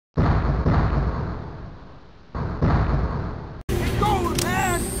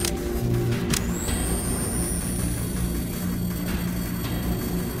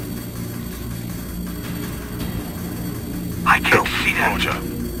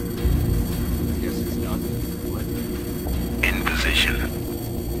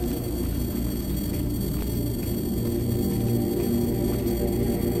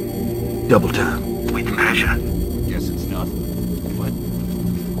Double time. With pleasure. Guess it's nothing. But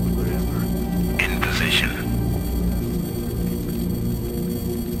whatever. In position.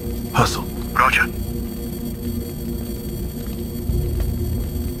 Hustle. Roger.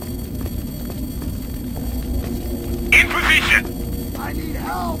 In position. I need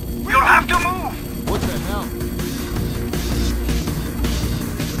help! You'll have to move. What the hell?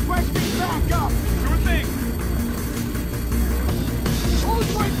 Requesting backup! Sure thing! Hold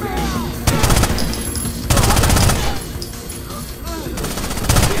right now!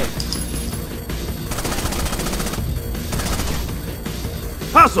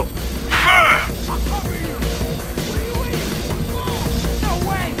 Hustle! No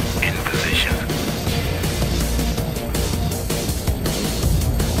way! In position.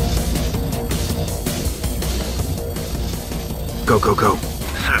 Go, go, go.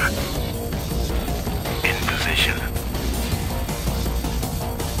 Sir. In position.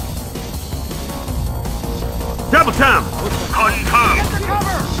 Double time! Confirmed. Get the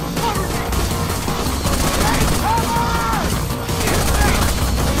cover! Cover me! Hey, cover!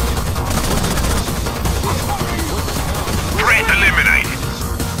 Threat eliminated.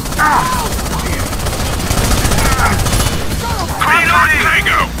 Reloading.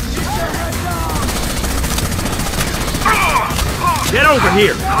 Tango. Get over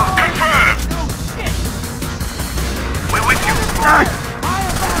here! Confirmed. We're with you.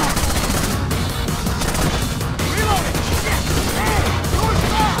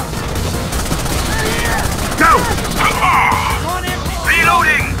 Go!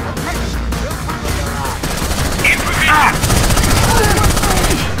 Reloading. In position.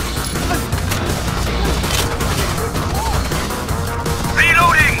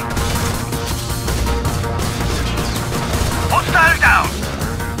 Reloading. Hostile down.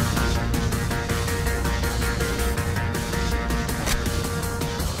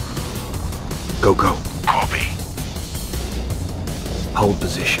 Go, go. Copy. Hold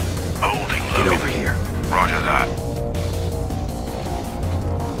position. Holding Get low. over here. Roger that.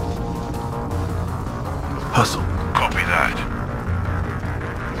 Hustle. Copy that.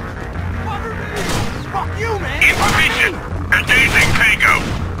 Fuck you, man! In position. Engaging Tango.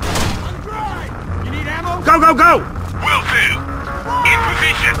 I'm dry! You need ammo? Go, go, go! Will do. In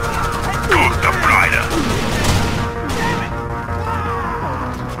position. Got the rider. Damn it!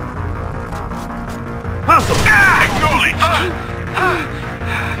 Hustle! Acknowledged.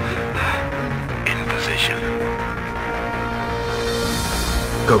 In position.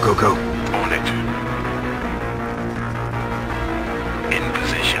 Go, go, go. On it. In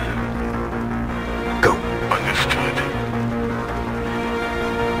position. Go. Understood.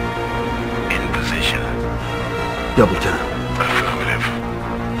 In position. Double time. Affirmative.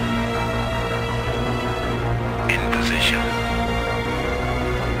 In position.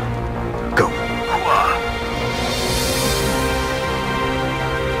 Go.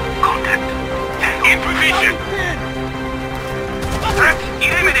 Contact. In position. Threat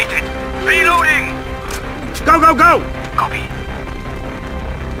eliminated. Reloading. Go, go, go! Copy.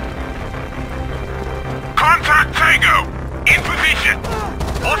 Contact Tango. In position.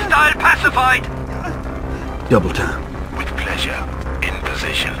 Hostile pacified. Double time. With pleasure. In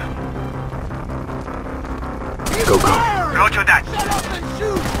position. Go, go. Roger that. Shut up and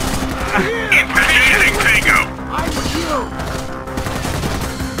shoot! In positioning Tango. I'm with you!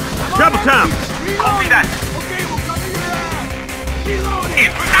 Double time! Copy that. Okay, we'll cover your ass! Reloading!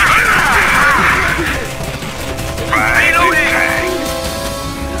 In position. Reloading.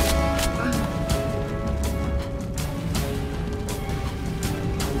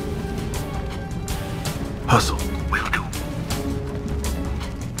 Hustle. Will do.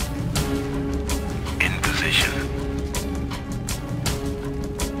 In position.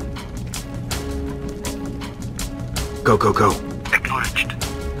 Go, go, go. Acknowledged.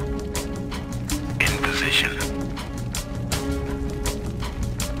 In position.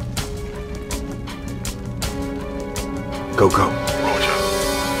 Go, go. Roger.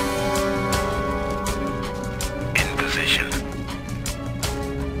 In position.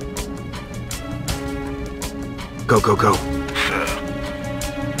 Go, go, go. Sir.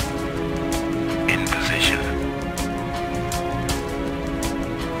 In position.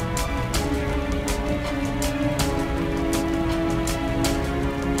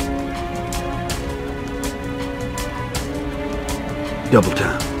 Double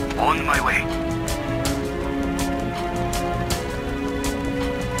time. On my way.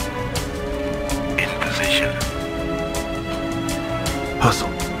 In position.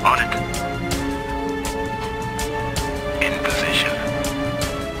 Hustle. On it. In position.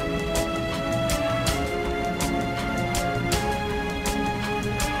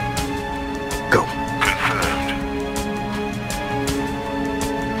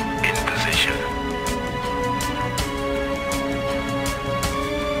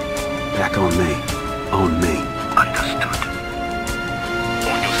 Back on me. On me. Understood.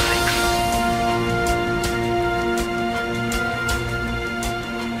 On your six.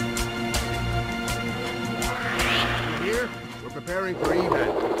 Here, we're preparing for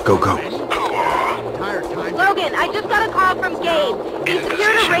evac. Go, go. Entire time. Logan, I just got a call from Gabe. He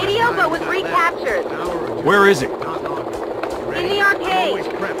secured a radio but was recaptured. Where is it? In the arcade.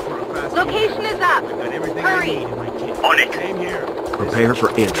 Location is up. Hurry. On it. Same here. Prepare for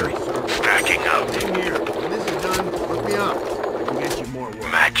entry. Stacking up. Same here. When this is done, look me up. I can get you more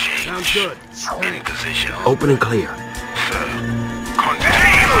work. Matching. Sounds good. In position. Open and clear. Sir.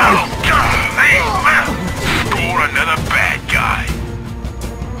 Contact. Score another bad guy.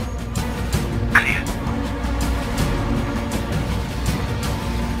 Clear.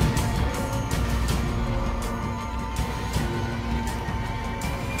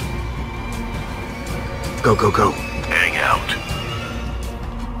 Go, go, go. Heading out.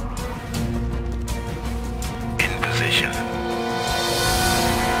 In position.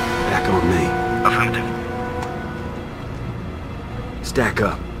 Back on me. Affirmative. Stack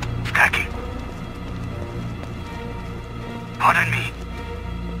up. Stacking. Pardon me.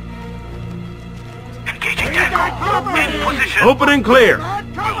 Engaging tango. In position. Open and clear.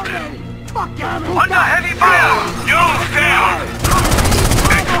 Under heavy fire. Nose down.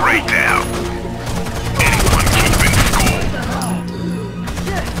 X-ray down. Anyone keeping score?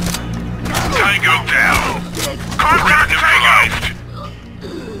 Tango down. Contact neutralized.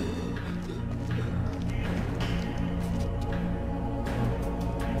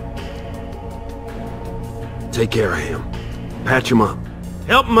 Take care of him. Patch him up.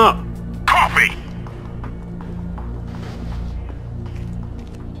 Help him up. Copy.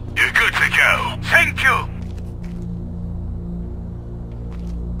 You're good to go. Thank you.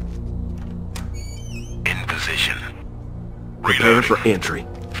 In position. Prepare for entry.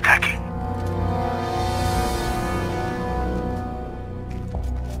 Stacking.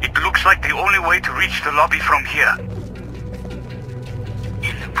 It looks like the only way to reach the lobby from here.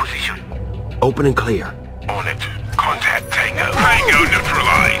 In position. Open and clear. On it. Contact Tango. Tango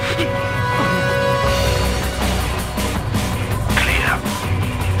neutralized. Clear.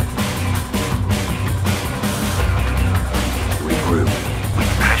 Regroup.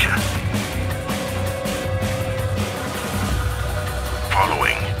 With pleasure.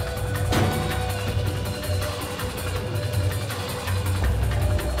 Following.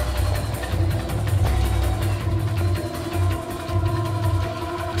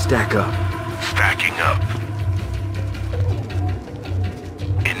 Stack up. Stacking up.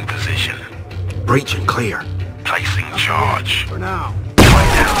 In position. Breach and clear. Placing charge. For now.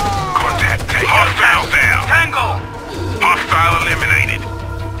 Right now. Contact Tango. Hostile down. Tango. Hostile eliminated.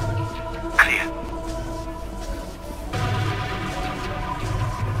 Clear.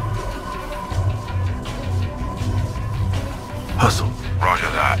 Hustle. Roger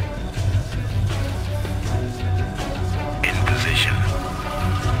that. In position.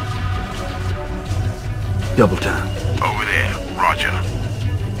 Double time. Over there. Roger.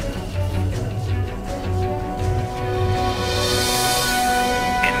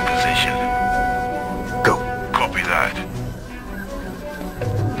 In position. Go. Copy that.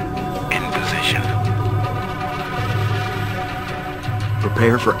 In position.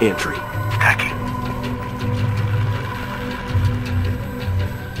 Prepare for entry. Stacking.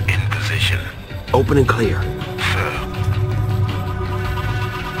 In position. Open and clear. Sir.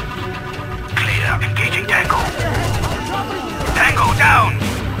 Clear. Engaging Tango. Tango down.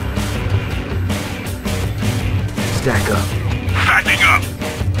 Stack up. Stacking up.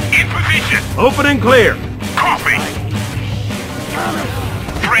 In position. Open and clear. Copy.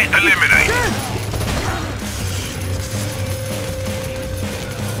 Threat eliminated.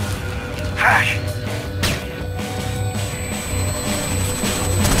 Flash.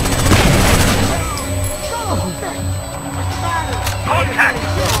 Contact.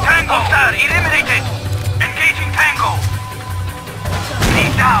 Tango star eliminated. Engaging Tango.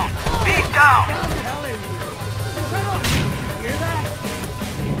 Lead down. Lead down.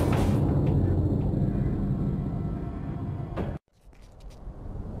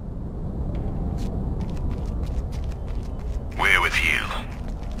 We're with you.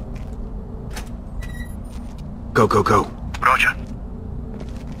 Go, go, go. Roger.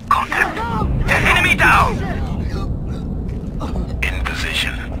 Contact. Enemy down. In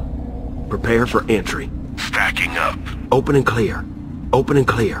position. Prepare for entry. Stacking up. Open and clear. Open and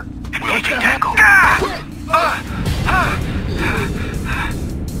clear. Engaging Tango.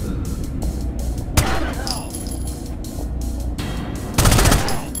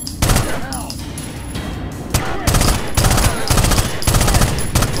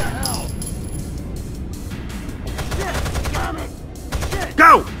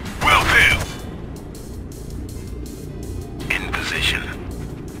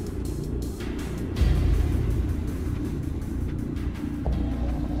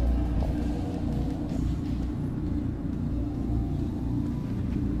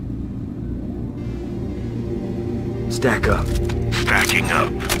 Stack up. Stacking up.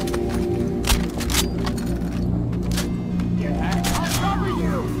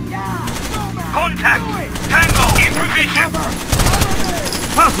 Contact! Tango! In position!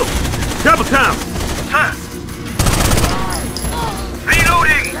 Hustle! Double time! Sir!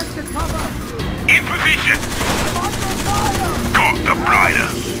 Reloading! In position! Got the blighter!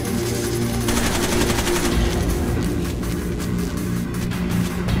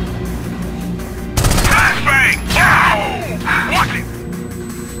 Flashbang! Wow! Watch it!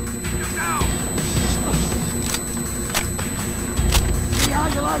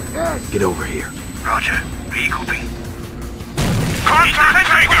 Get over here. Roger. Vehicle thing. Contact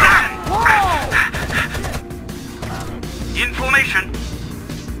trigger! Information.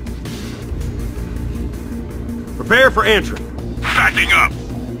 Prepare for entry. Backing up.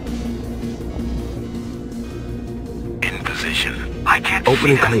 In position. I can't Open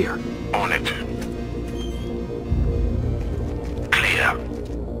see and them. clear. On it. Clear.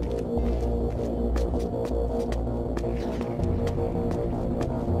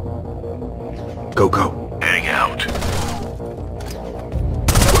 Go, go. Heading out.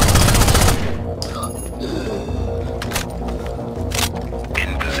 In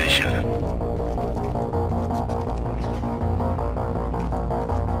position.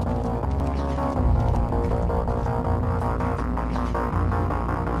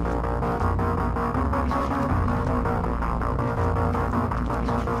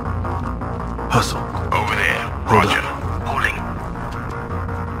 Hustle. Over there. Hold Roger. up. Holding.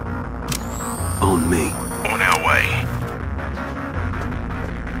 On me. On our way.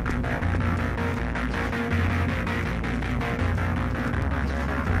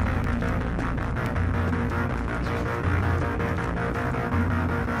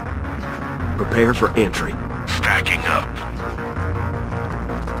 Prepare for entry. Stacking up.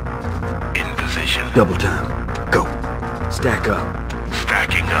 In position. Double time. Go. Stack up.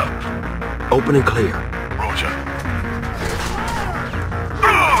 Stacking up. Open and clear. Roger.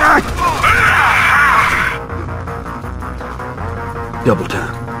 Double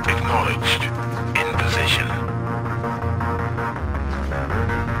time. Acknowledged. In position.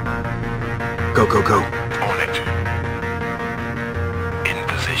 Go, go, go. On it. In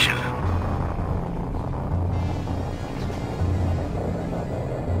position.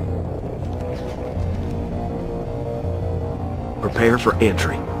 Prepare for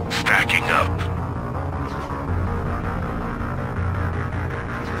entry. Stacking up.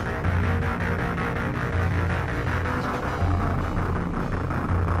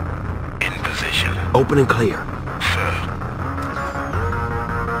 In position. Open and clear. Sir.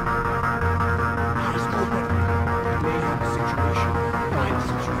 Eyes open. May have a situation. Find a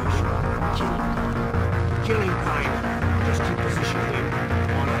situation. Killing kind. Just keep position here.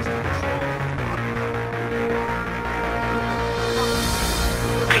 On us to control.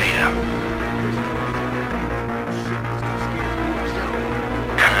 Clear.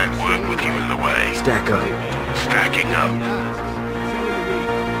 Can't work with you in the way. Stack up. Stacking up.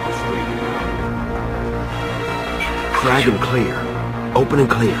 Frag and clear. Open and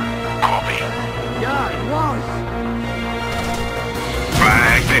clear. Copy. Yeah, it was.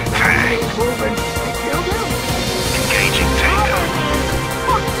 Frag and tag. Moving. They killed him. Engaging Tango.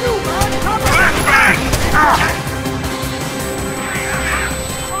 Fuck you, man. Cover. Flashbang!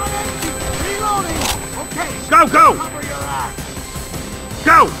 Reloading. Okay. Go, go! Cover your ass.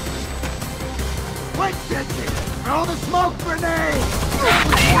 Go! Quick, Clancy. Throw the smoke grenade.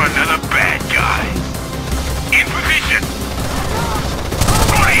 Call another bad guy. In position.